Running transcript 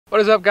What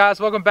is up, guys?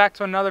 Welcome back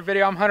to another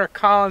video. I'm Hunter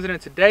Collins, and in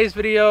today's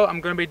video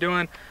I'm going to be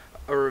doing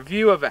a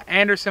review of an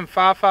Anderson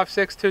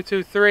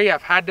 5.56-223.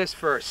 I've had this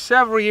for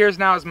several years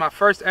now. It's my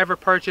first ever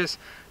purchase,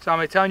 so I'm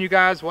going to be telling you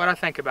guys what I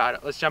think about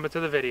it. Let's jump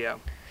into the video.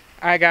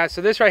 Alright guys,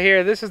 so this right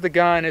here, this is the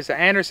gun. It's the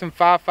Anderson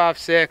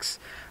 5.56.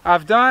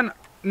 I've done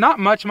not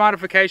much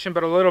modification,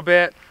 but a little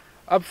bit.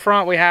 Up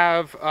front we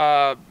have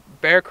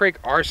Bear Creek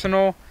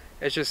Arsenal.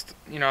 It's just,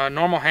 you know, a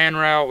normal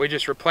handrail. We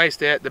just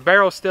replaced it. The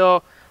barrel's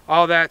still,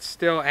 all that's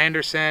still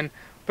Anderson.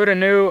 Put a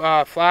new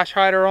flash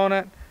hider on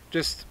it,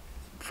 just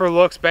for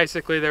looks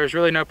basically. There's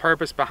really no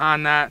purpose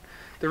behind that.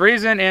 The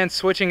reason in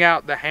switching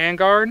out the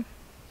handguard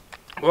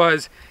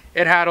was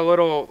it had a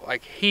little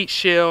like heat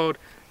shield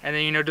and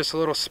then, you know, just a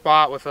little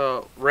spot with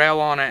a rail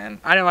on it, and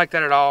I didn't like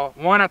that at all.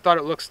 One, I thought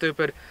it looked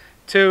stupid.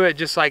 Two, it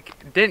just like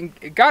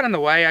it got in the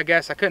way, I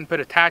guess. I couldn't put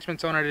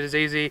attachments on it as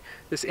easy.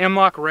 This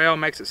M-Lock rail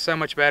makes it so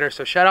much better,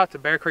 so shout out to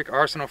Bear Creek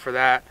Arsenal for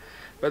that.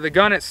 But the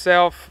gun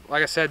itself,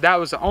 like I said, that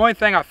was the only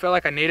thing I felt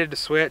like I needed to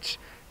switch.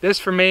 This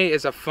for me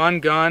is a fun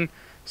gun,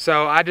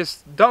 so I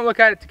just don't look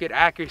at it to get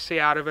accuracy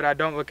out of it. I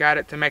don't look at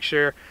it to make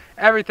sure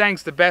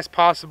everything's the best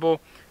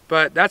possible.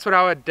 But that's what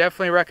I would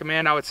definitely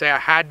recommend. I would say I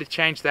had to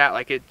change that.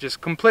 Like, it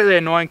just completely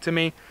annoying to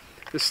me.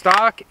 The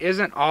stock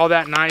isn't all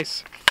that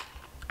nice.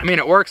 I mean,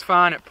 it works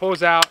fine. It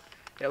pulls out,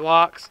 it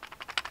locks.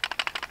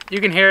 You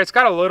can hear it's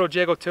got a little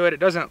jiggle to it. It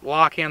doesn't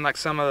lock in like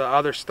some of the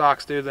other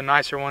stocks do, the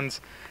nicer ones.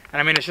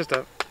 And I mean, it's just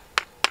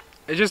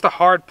a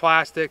hard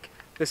plastic.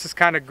 This is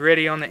kind of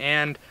gritty on the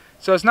end,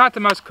 so it's not the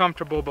most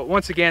comfortable. But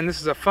once again, this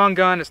is a fun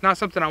gun. It's not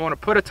something I want to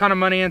put a ton of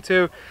money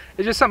into.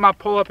 It's just something I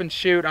pull up and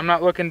shoot. I'm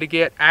not looking to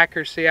get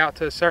accuracy out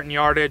to a certain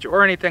yardage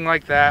or anything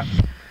like that.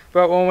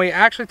 But when we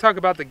actually talk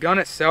about the gun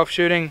itself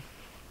shooting,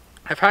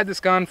 I've had this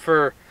gun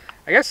for,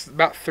 I guess,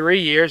 about 3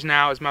 years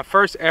now. It's my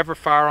first ever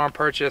firearm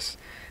purchase,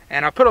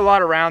 and I put a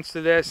lot of rounds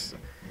to this.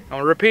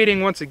 I'm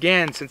repeating once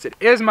again, since it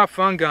is my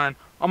fun gun,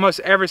 almost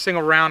every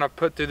single round I've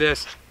put through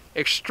this.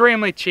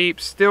 Extremely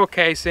cheap, steel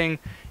casing.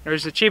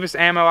 It's the cheapest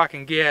ammo I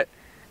can get,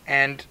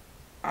 and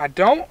I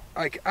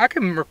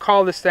can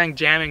recall this thing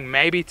jamming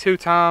maybe 2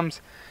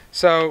 times.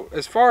 So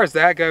as far as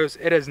that goes,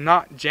 it has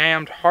not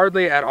jammed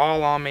hardly at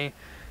all on me.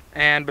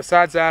 And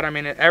besides that, I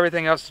mean,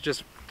 everything else is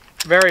just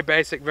very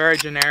basic, very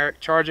generic.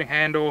 Charging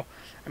handle,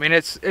 I mean,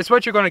 it's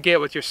what you're going to get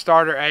with your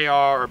starter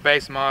AR or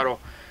base model.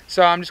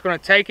 So I'm just going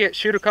to take it,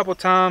 shoot a couple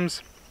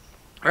times.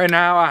 Right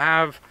now I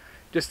have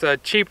just a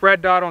cheap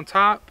red dot on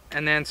top,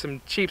 and then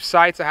some cheap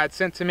sights I had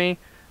sent to me,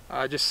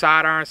 just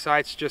side iron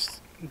sights,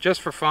 just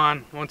for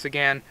fun. Once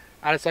again,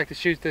 I just like to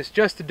shoot this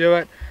just to do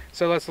it.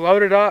 So let's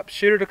load it up,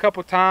 shoot it a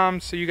couple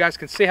times so you guys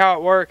can see how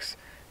it works.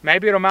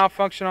 Maybe it'll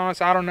malfunction on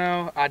us, I don't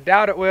know. I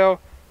doubt it will,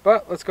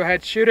 but let's go ahead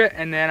and shoot it,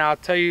 and then I'll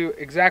tell you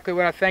exactly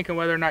what I think and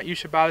whether or not you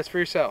should buy this for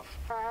yourself.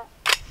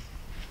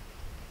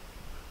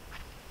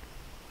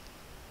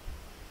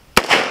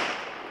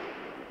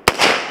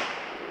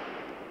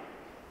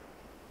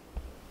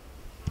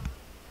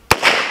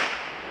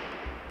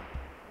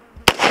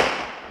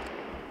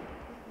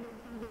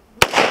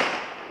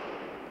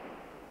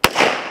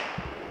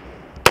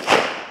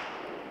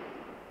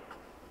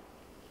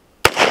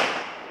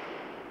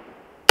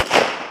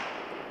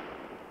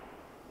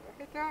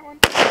 That one?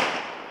 Guess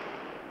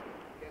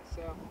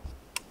so.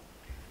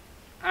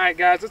 Alright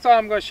guys, that's all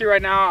I'm going to shoot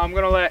right now. I'm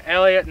going to let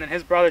Elliot and then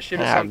his brother shoot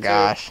us something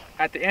too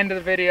at the end of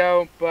the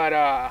video.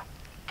 But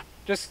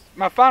just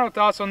my final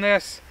thoughts on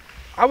this.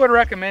 I would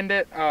recommend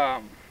it,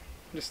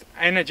 just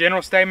in a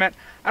general statement.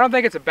 I don't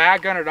think it's a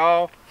bad gun at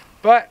all,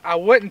 but I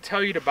wouldn't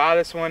tell you to buy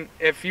this one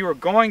if you were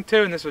going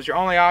to and this was your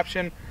only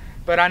option.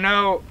 But I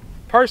know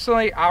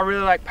personally I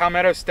really like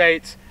Palmetto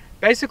States,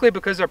 basically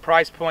because their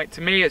price point.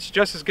 To me, it's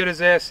just as good as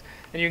this,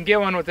 and you can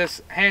get one with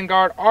this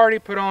handguard already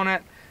put on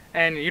it,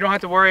 and you don't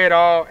have to worry at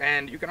all.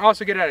 And you can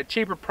also get it at a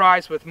cheaper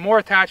price with more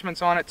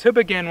attachments on it to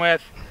begin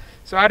with.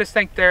 So I just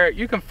think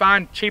you can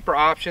find cheaper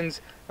options.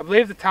 I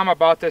believe the time I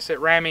bought this, it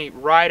ran me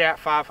right at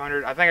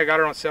 $500. I think I got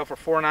it on sale for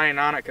 $4.99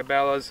 at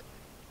Cabela's.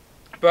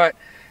 But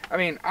I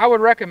mean, I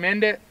would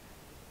recommend it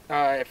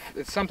if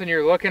it's something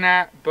you're looking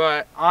at.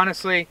 But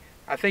honestly,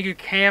 I think you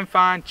can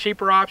find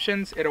cheaper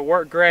options. It'll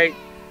work great.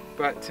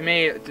 But to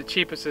me, the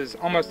cheapest is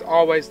almost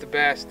always the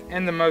best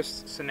in the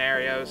most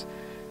scenarios.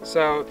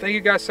 So thank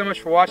you guys so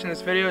much for watching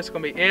this video. It's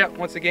going to be it.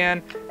 Once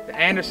again, the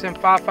Anderson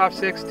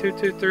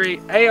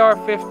 5.56-223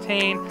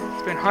 AR-15.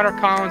 It's been Hunter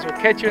Collins. We'll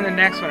catch you in the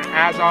next one. And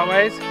as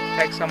always,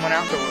 take someone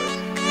outdoors.